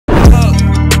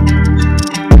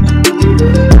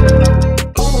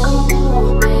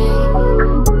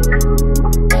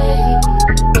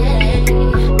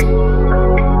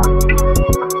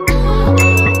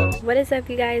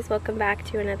you guys? Welcome back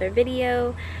to another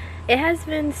video. It has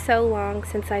been so long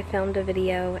since I filmed a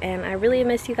video and I really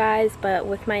miss you guys, but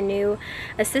with my new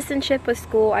assistantship with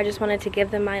school, I just wanted to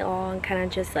give them my all and kind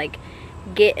of just like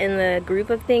get in the groove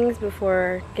of things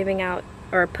before giving out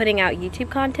or putting out YouTube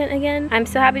content again. I'm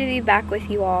so happy to be back with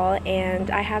you all, and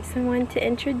I have someone to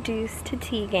introduce to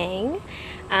T-Gang.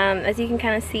 As you can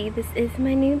kind of see, this is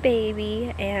my new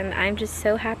baby and I'm just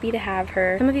so happy to have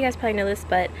her. Some of you guys probably know this,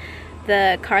 but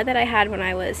the car that I had when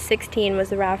I was 16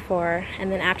 was the Rav4,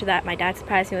 and then after that my dad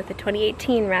surprised me with the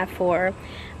 2018 Rav4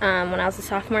 when I was a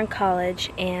sophomore in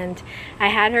college, and I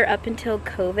had her up until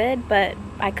COVID, but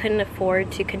I couldn't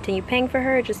afford to continue paying for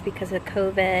her just because of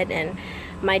COVID and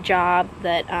my job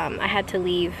that I had to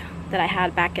leave that I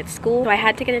had back at school. So I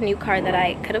had to get a new car that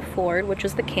I could afford, which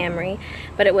was the Camry,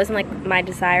 but it wasn't like my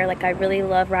desire. Like, I really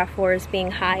love Rav4s being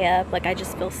high up, like I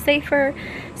just feel safer.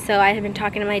 So I had been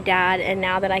talking to my dad, and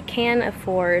now that I can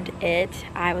afford it,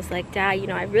 I was like, Dad, you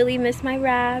know, I really miss my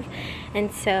Rav.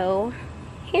 And so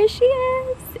here she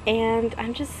is, and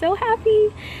I'm just so happy.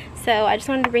 So I just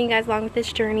wanted to bring you guys along with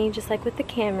this journey, just like with the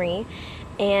Camry,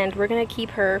 and we're gonna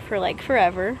keep her for like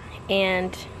forever.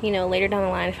 And you know, later down the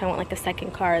line, if I want like a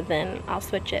second car, then I'll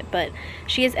switch it. But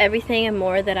she is everything and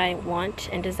more that I want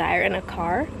and desire in a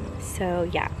car. So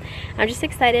yeah, I'm just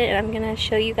excited, and I'm gonna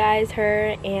show you guys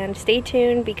her, and stay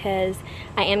tuned because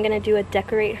I am gonna do a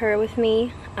decorate her with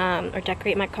me or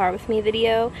decorate my car with me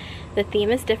video. The theme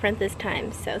is different this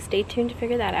time, so stay tuned to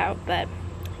figure that out. But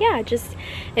yeah, just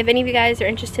if any of you guys are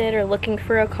interested or looking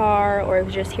for a car, or if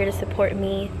you're just here to support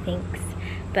me, thanks.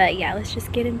 But yeah, let's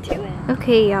just get into it.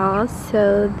 Okay y'all,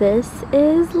 so this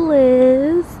is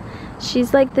Liz.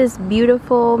 She's like this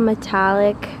beautiful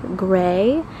metallic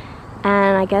gray,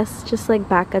 and I guess just like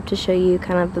back up to show you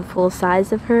kind of the full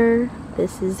size of her.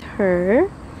 This is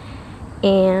her,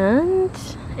 and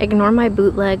ignore my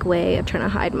bootleg way of trying to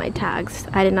hide my tags.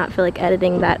 I did not feel like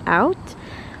editing that out,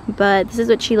 but this is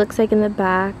what she looks like in the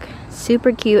back.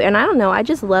 Super cute, and I don't know, I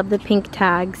just love the pink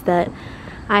tags that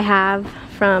I have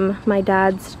from my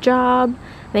dad's job.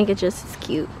 I think it just is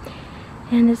cute.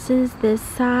 And this is this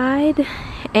side,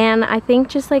 and I think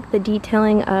just like the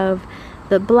detailing of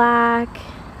the black,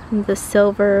 the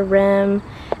silver rim,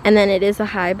 and then it is a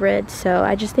hybrid, so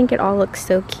I just think it all looks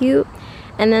so cute.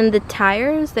 And then the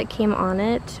tires that came on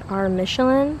it are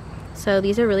Michelin, so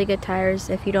these are really good tires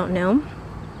if you don't know.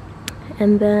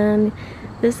 And then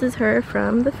this is her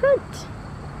from the front.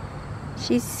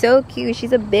 She's so cute.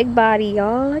 She's a big body,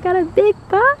 y'all. I got a big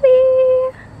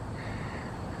body.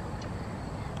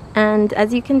 And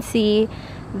as you can see,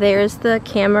 there's the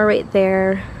camera right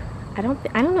there. I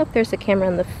don't know if there's a camera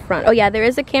on the front. Oh yeah, there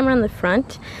is a camera on the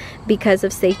front because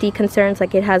of safety concerns.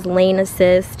 Like, it has lane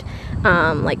assist,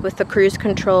 like with the cruise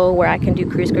control, where I can do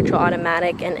cruise control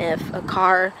automatic, and if a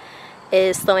car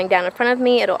is slowing down in front of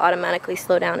me, it'll automatically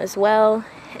slow down as well.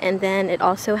 And then it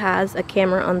also has a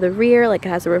camera on the rear, like it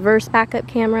has a reverse backup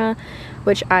camera,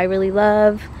 which I really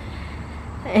love.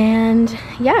 And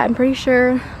yeah, I'm pretty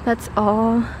sure that's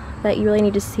all that you really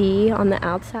need to see on the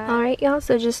outside. Alright y'all,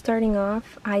 so just starting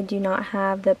off, I do not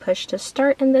have the push to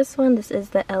start in this one. This is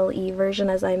the LE version,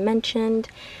 as I mentioned.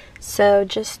 So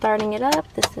just starting it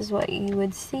up, this is what you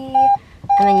would see,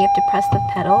 and then you have to press the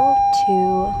pedal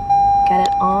to get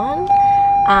it on.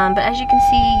 But as you can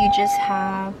see, you just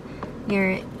have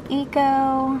your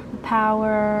eco,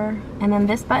 power, and then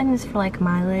this button is for like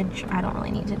mileage. I don't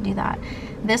really need to do that.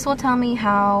 This will tell me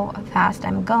how fast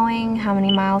I'm going, how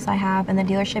many miles I have, and the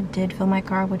dealership did fill my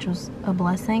car, which was a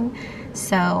blessing.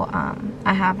 So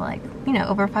I have like, you know,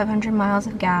 over 500 miles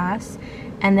of gas,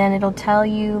 and then it'll tell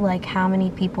you like how many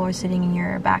people are sitting in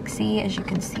your back seat, as you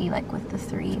can see, like with the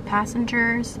 3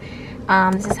 passengers.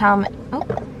 This is how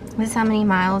many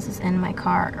miles is in my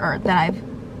car, or that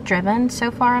I've driven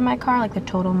so far in my car, like the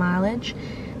total mileage.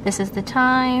 This is the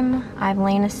time. I have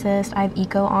lane assist. I have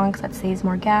eco on because that saves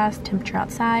more gas, temperature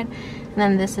outside. And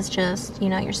then this is just, you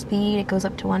know, your speed. It goes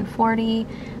up to 140.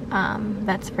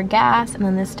 That's for gas. And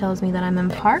then this tells me that I'm in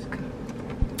park.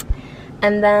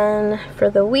 And then for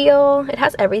the wheel, it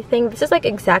has everything. This is like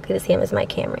exactly the same as my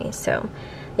Camry. So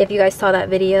if you guys saw that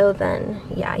video, then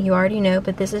yeah, you already know.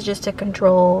 But this is just to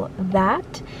control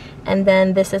that. And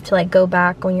then this is to like go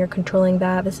back when you're controlling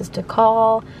that. This is to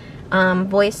call,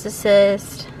 voice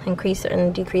assist, increase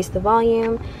and decrease the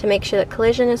volume, to make sure that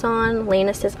collision is on, lane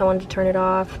assist, I wanted to turn it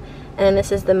off. And then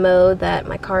this is the mode that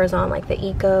my car is on, like the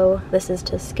eco. This is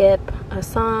to skip a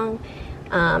song.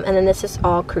 And then this is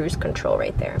all cruise control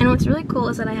right there. And what's really cool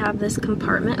is that I have this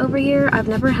compartment over here. I've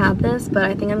never had this, but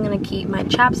I think I'm gonna keep my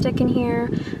chapstick in here,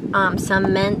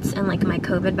 some mints, and like my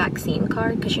COVID vaccine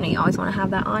card, because you know you always want to have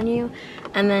that on you.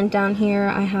 And then down here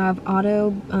I have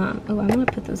auto, oh, I'm gonna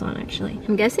put those on actually.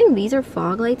 I'm guessing these are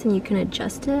fog lights and you can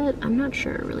adjust it. I'm not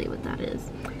sure really what that is.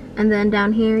 And then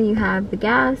down here you have the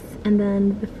gas and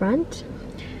then the front.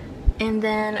 And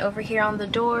then over here on the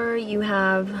door, you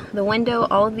have the window.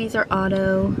 All of these are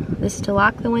auto. This is to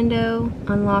lock the window,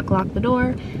 unlock, lock the door.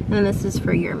 And then this is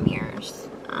for your mirrors,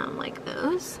 like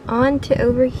those. On to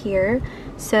over here.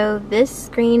 So this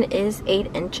screen is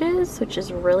 8 inches, which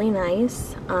is really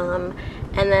nice. And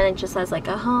then it just has like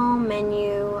a home,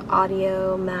 menu,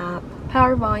 audio, map,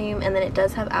 power, volume, and then it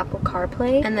does have Apple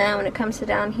CarPlay. And then when it comes to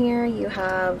down here, you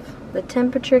have the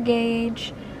temperature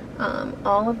gauge,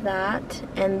 all of that,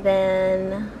 and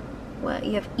then what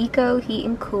you have eco, heat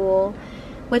and cool,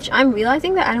 which I'm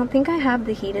realizing that I don't think I have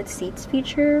the heated seats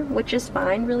feature, which is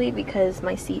fine really because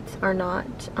my seats are not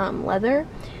leather.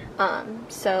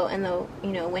 So in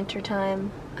the winter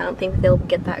time, I don't think they'll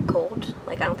get that cold.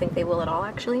 Like I don't think they will at all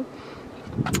actually.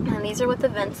 And these are what the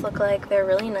vents look like. They're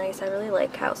really nice. I really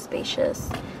like how spacious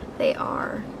they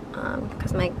are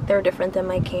because they're different than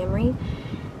my Camry.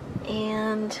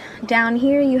 And down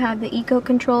here you have the eco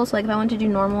control. So like if I wanted to do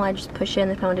normal, I just push it,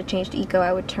 and if I wanted to change to eco,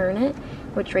 I would turn it,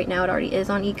 which right now it already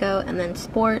is on eco. And then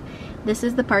sport, this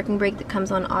is the parking brake that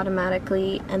comes on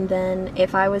automatically. And then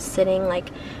if I was sitting like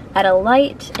at a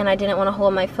light and I didn't want to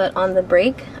hold my foot on the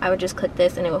brake, I would just click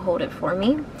this and it would hold it for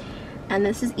me. And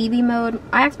this is EV mode.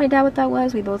 I asked my dad what that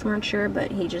was. We both weren't sure,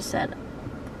 but he just said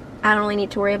I don't really need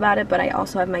to worry about it, but I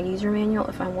also have my user manual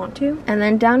if I want to. And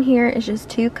then down here is just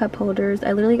 2 cup holders.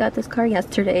 I literally got this car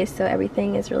yesterday, so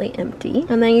everything is really empty.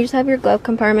 And then you just have your glove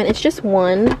compartment. It's just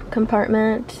 1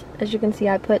 compartment. As you can see,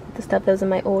 I put the stuff that was in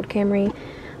my old Camry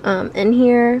in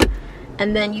here.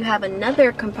 And then you have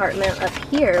another compartment up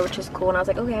here, which is cool. And I was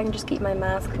like, okay, I can just keep my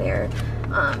mask there.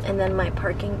 And then my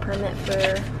parking permit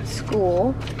for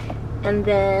school. And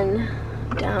then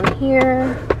down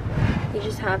here, you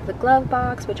just have the glove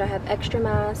box, which I have extra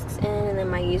masks in, and then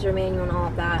my user manual and all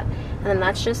of that. And then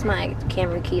that's just my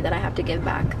Camry key that I have to give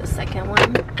back, the second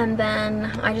one. And then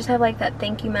I just have like that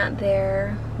thank you mat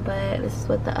there, but this is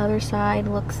what the other side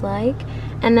looks like.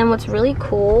 And then what's really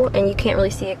cool, and you can't really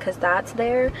see it because that's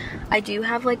there, I do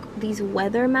have like these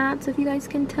weather mats, if you guys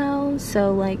can tell.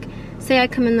 So like say I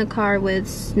come in the car with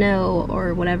snow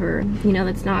or whatever, you know,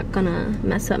 that's not gonna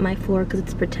mess up my floor because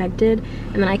it's protected.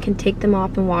 And then I can take them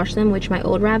off and wash them, which my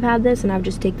old Rav had this, and I would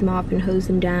just take them off and hose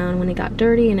them down when it got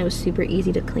dirty, and it was super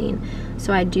easy to clean.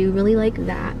 So I do really like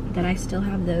that I still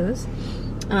have those.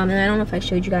 And I don't know if I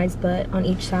showed you guys, but on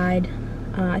each side,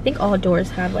 I think all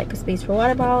doors have like a space for a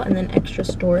water bottle and then extra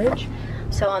storage.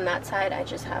 So on that side, I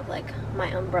just have like my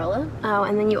umbrella. Oh,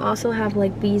 and then you also have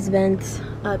like these vents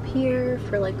up here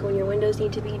for like when your windows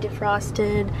need to be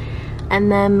defrosted. And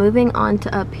then moving on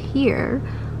to up here,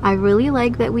 I really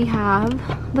like that we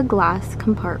have the glass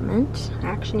compartment. I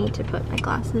actually need to put my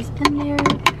glasses in there.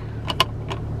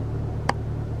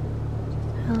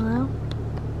 Hello?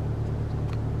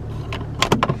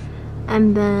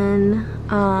 And then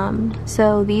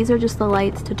so these are just the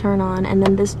lights to turn on. And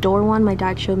then this door one, my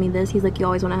dad showed me this. He's like, you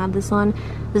always want to have this on.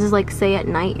 This is like, say at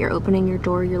night you're opening your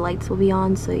door, your lights will be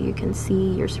on so you can see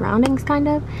your surroundings kind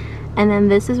of. And then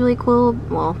this is really cool.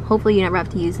 Well, hopefully you never have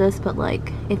to use this, but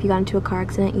like if you got into a car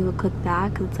accident, you would click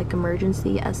that because it's like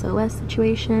emergency SOS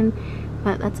situation.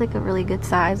 But that's like a really good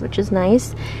size, which is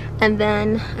nice. And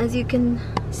then as you can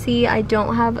see, I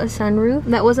don't have a sunroof.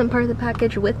 That wasn't part of the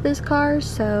package with this car,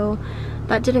 so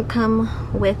that didn't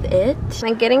come with it.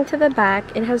 And getting to the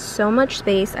back, it has so much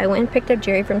space. I went and picked up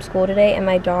Jerry from school today, and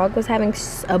my dog was having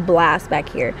a blast back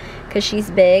here because she's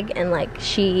big and like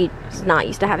she's not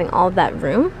used to having all of that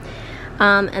room.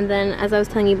 And then as I was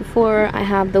telling you before, I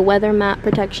have the weather mat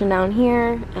protection down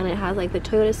here, and it has like the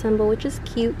Toyota symbol, which is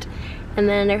cute. And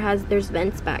then there's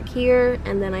vents back here,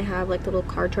 and then I have like the little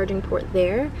car charging port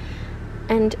there.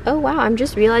 And oh wow, I'm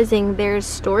just realizing there's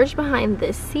storage behind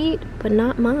this seat, but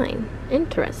not mine.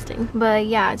 Interesting. But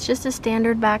yeah, it's just a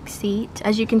standard back seat.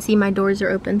 As you can see, my doors are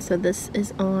open, so this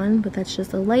is on, but that's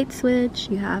just a light switch.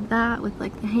 You have that with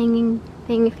like the hanging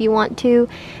thing if you want to.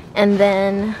 And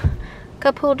then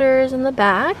cup holders in the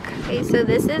back. Okay, so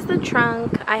this is the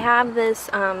trunk. I have this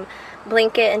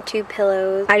blanket and 2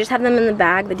 pillows. I just have them in the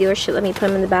bag. The dealership let me put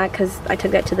them in the bag because I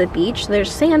took that to the beach. So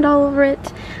there's sand all over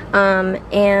it.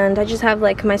 And I just have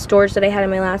like my storage that I had in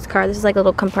my last car. This is like a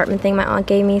little compartment thing my aunt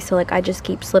gave me. So like I just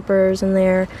keep slippers in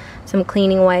there, some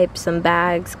cleaning wipes, some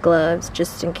bags, gloves,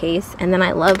 just in case. And then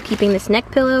I love keeping this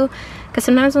neck pillow because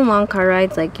sometimes on long car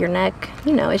rides, like your neck,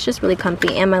 you know, it's just really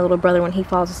comfy. And my little brother, when he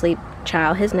falls asleep,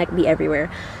 child, his neck be everywhere,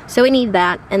 so we need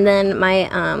that. And then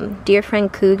my dear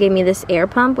friend Koo gave me this air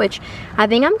pump, which I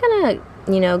think I'm gonna,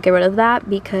 you know, get rid of that,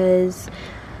 because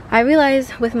I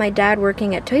realize with my dad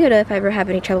working at Toyota, if I ever have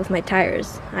any trouble with my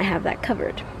tires, I have that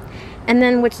covered. And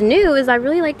then what's new is I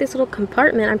really like this little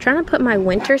compartment. I'm trying to put my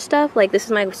winter stuff, like this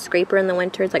is my scraper in the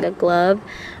winter, it's like a glove.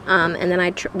 And then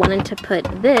I wanted to put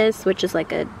this, which is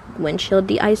like a windshield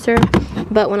de-icer.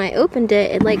 But when I opened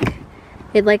it, it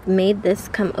like made this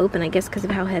come open, I guess because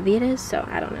of how heavy it is, so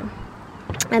I don't know.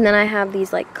 And then I have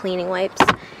these like cleaning wipes.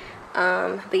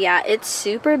 But yeah, it's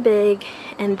super big.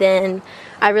 And then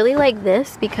I really like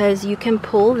this because you can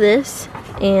pull this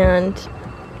and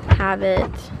have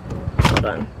it, hold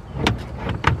on,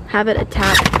 have it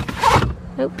attached.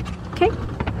 Oh, okay.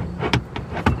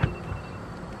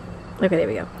 Okay, there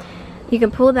we go. You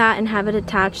can pull that and have it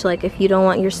attached, like if you don't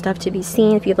want your stuff to be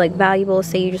seen, if you have like valuables,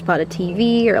 say you just bought a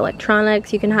TV or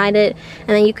electronics, you can hide it. And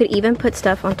then you could even put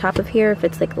stuff on top of here if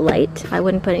it's like light. I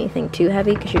wouldn't put anything too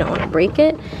heavy because you don't want to break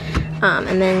it.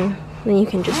 And then you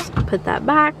can just put that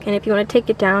back. And if you want to take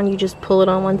it down, you just pull it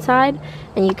on one side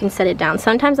and you can set it down.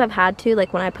 Sometimes I've had to,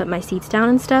 like when I put my seats down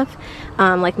and stuff,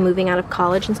 like moving out of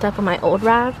college and stuff on my old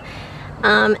Rav.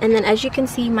 And then as you can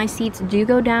see, my seats do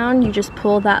go down. You just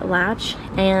pull that latch,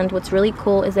 and what's really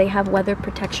cool is they have weather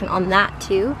protection on that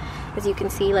too. As you can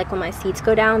see, like when my seats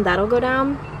go down, that'll go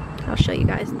down. I'll show you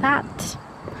guys that.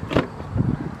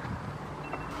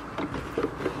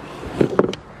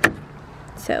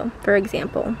 So for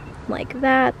example, like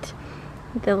that,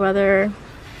 the weather,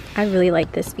 I really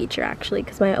like this feature actually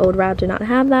because my old Rav did not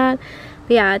have that.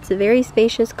 But yeah, it's a very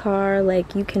spacious car.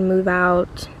 Like you can move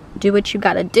out, do what you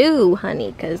gotta do,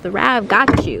 honey, because the Rav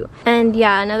got you. And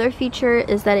yeah, another feature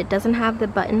is that it doesn't have the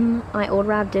button. My old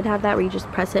Rav did have that where you just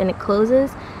press it and it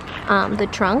closes the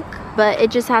trunk, but it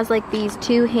just has like these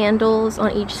two handles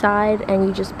on each side and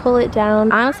you just pull it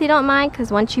down. I honestly don't mind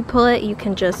because once you pull it, you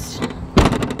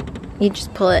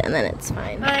just pull it and then it's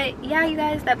fine. But yeah, you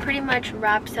guys, that pretty much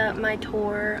wraps up my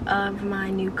tour of my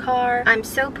new car. I'm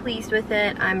so pleased with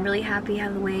it. I'm really happy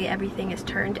how the way everything has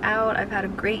turned out. I've had a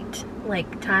great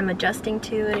time adjusting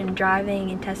to it and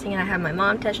driving and testing it. I had my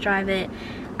mom test drive it.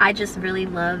 I just really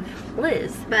love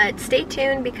Liz. But stay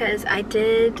tuned because I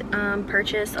did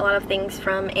purchase a lot of things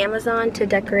from Amazon to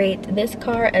decorate this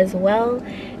car as well.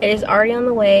 It is already on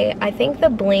the way. I think the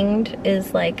blinged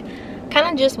is like kind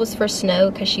of just was for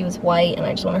snow because she was white and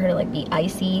I just wanted her to like be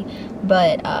icy.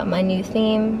 But my new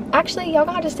theme, actually y'all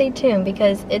gotta stay tuned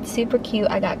because it's super cute.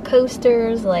 I got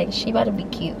coasters, like she about to be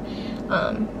cute.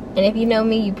 And if you know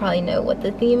me, you probably know what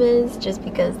the theme is just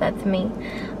because that's me.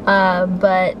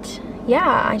 But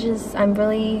yeah, I'm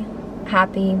really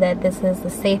happy that this is the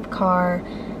safe car.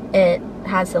 It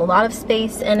has a lot of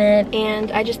space in it,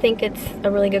 and I just think it's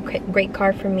a really great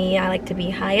car for me. I like to be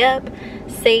high up,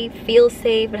 safe, feels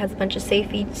safe. It has a bunch of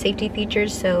safety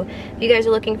features, so if you guys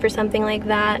are looking for something like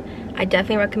that, I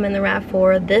definitely recommend the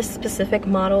Rav4. This specific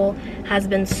model has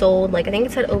been sold, like I think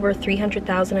it's had over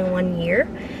 300,000 in 1 year.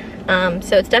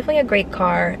 So it's definitely a great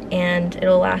car and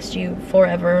it'll last you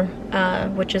forever,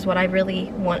 which is what I really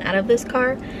want out of this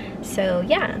car. So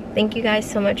yeah, thank you guys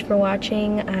so much for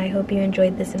watching. I hope you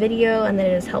enjoyed this video and that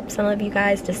it has helped some of you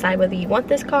guys decide whether you want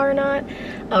this car or not,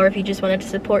 or if you just wanted to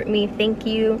support me, thank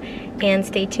you. And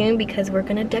stay tuned because we're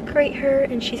gonna decorate her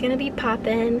and she's gonna be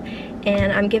poppin'.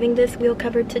 And I'm giving this wheel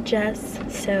cover to Jess,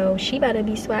 so she better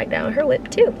be swagged out her whip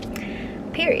too,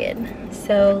 period.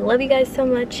 So love you guys so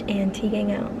much and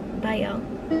T-Gang out. Bye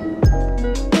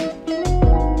y'all.